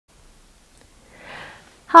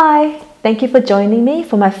Hi, thank you for joining me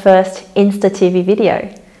for my first Insta TV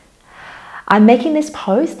video. I'm making this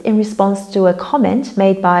post in response to a comment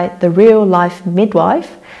made by the real-life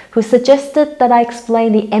midwife who suggested that I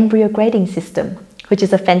explain the embryo grading system, which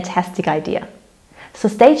is a fantastic idea. So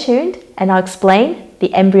stay tuned and I'll explain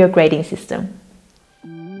the embryo grading system.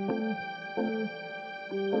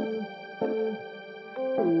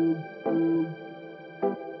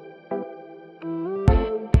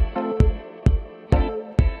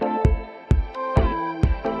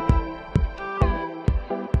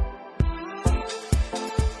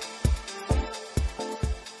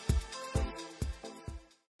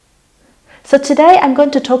 So today I'm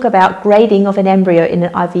going to talk about grading of an embryo in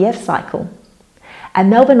an IVF cycle. At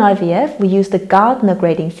Melbourne IVF, we use the Gardner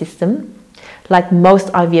grading system, like most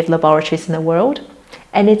IVF laboratories in the world,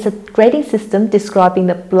 and it's a grading system describing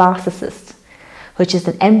the blastocyst, which is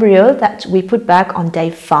an embryo that we put back on day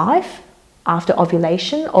 5 after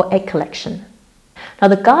ovulation or egg collection. Now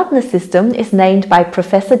the Gardner system is named by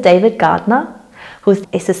Professor David Gardner, who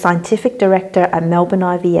is the scientific director at Melbourne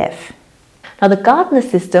IVF. Now the Gardner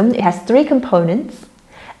system, it has 3 components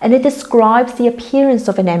and it describes the appearance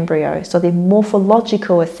of an embryo, so the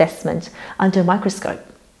morphological assessment under a microscope.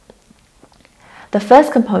 The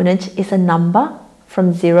first component is a number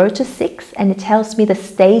from 0 to 6 and it tells me the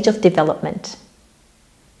stage of development.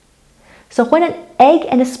 So when an egg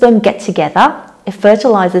and a sperm get together, it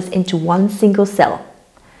fertilizes into one single cell.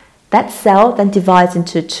 That cell then divides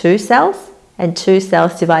into 2 cells and 2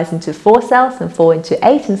 cells divides into 4 cells and 4 into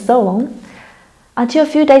 8 and so on. Until a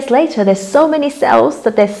few days later, there's so many cells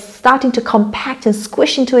that they're starting to compact and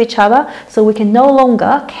squish into each other, so we can no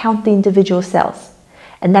longer count the individual cells.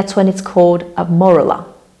 And that's when it's called a morula.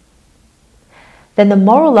 Then the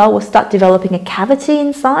morula will start developing a cavity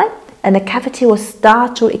inside, and the cavity will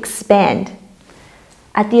start to expand.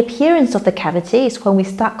 At the appearance of the cavity is when we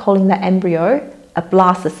start calling the embryo a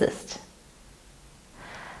blastocyst.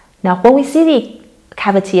 Now, when we see the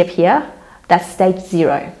cavity appear, that's stage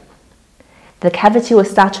 0. The cavity will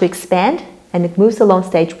start to expand and it moves along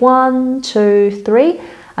stage 1, 2, 3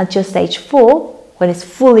 until stage 4 when it's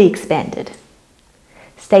fully expanded.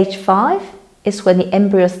 Stage 5 is when the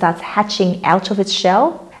embryo starts hatching out of its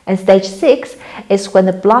shell, and stage 6 is when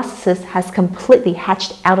the blastocyst has completely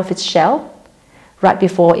hatched out of its shell right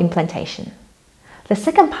before implantation. The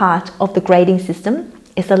second part of the grading system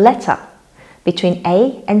is a letter between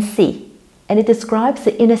A and C, and it describes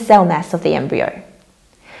the inner cell mass of the embryo.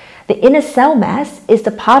 The inner cell mass is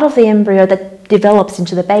the part of the embryo that develops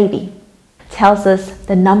into the baby. It tells us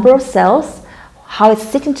the number of cells, how it's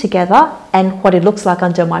sitting together, and what it looks like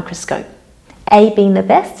under a microscope. A being the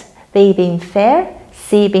best, B being fair,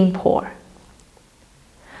 C being poor.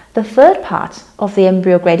 The third part of the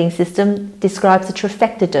embryo grading system describes the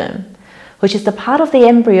trophectoderm, which is the part of the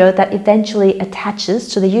embryo that eventually attaches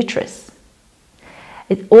to the uterus.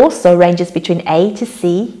 It also ranges between A to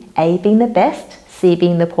C, A being the best, C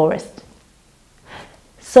being the poorest.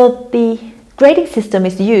 So the grading system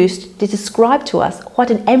is used to describe to us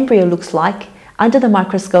what an embryo looks like under the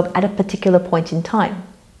microscope at a particular point in time.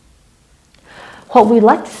 What we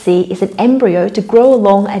like to see is an embryo to grow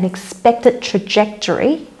along an expected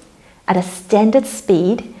trajectory at a standard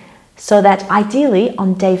speed, so that ideally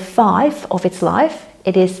on day 5 of its life,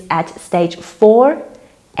 it is at stage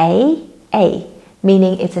 4A,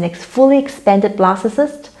 meaning it's an fully expanded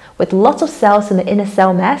blastocyst with lots of cells in the inner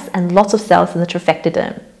cell mass and lots of cells in the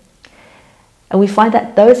trophectoderm. And we find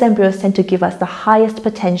that those embryos tend to give us the highest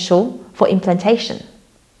potential for implantation.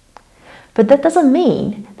 But that doesn't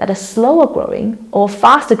mean that a slower growing or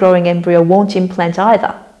faster growing embryo won't implant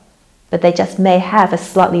either, but they just may have a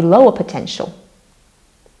slightly lower potential.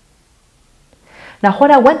 Now,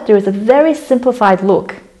 what I went through is a very simplified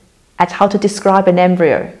look at how to describe an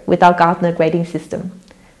embryo with our Gardner grading system.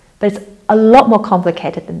 But it's a lot more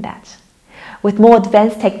complicated than that. With more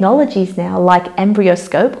advanced technologies now, like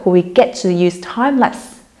embryoscope, where we get to use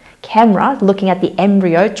time-lapse camera looking at the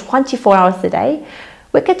embryo 24 hours a day,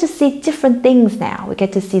 we get to see different things now. We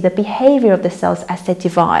get to see the behavior of the cells as they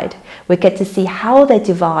divide. We get to see how they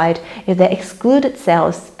divide, if they're excluded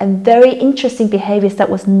cells, and very interesting behaviors that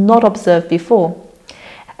was not observed before.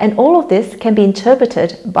 And all of this can be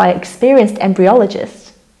interpreted by experienced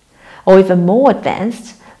embryologists, or even more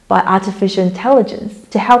advanced, by artificial intelligence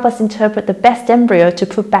to help us interpret the best embryo to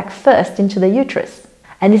put back first into the uterus.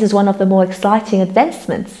 And this is one of the more exciting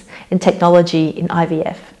advancements in technology in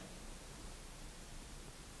IVF.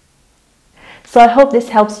 So I hope this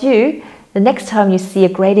helps you the next time you see a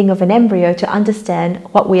grading of an embryo to understand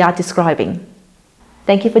what we are describing.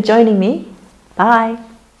 Thank you for joining me. Bye.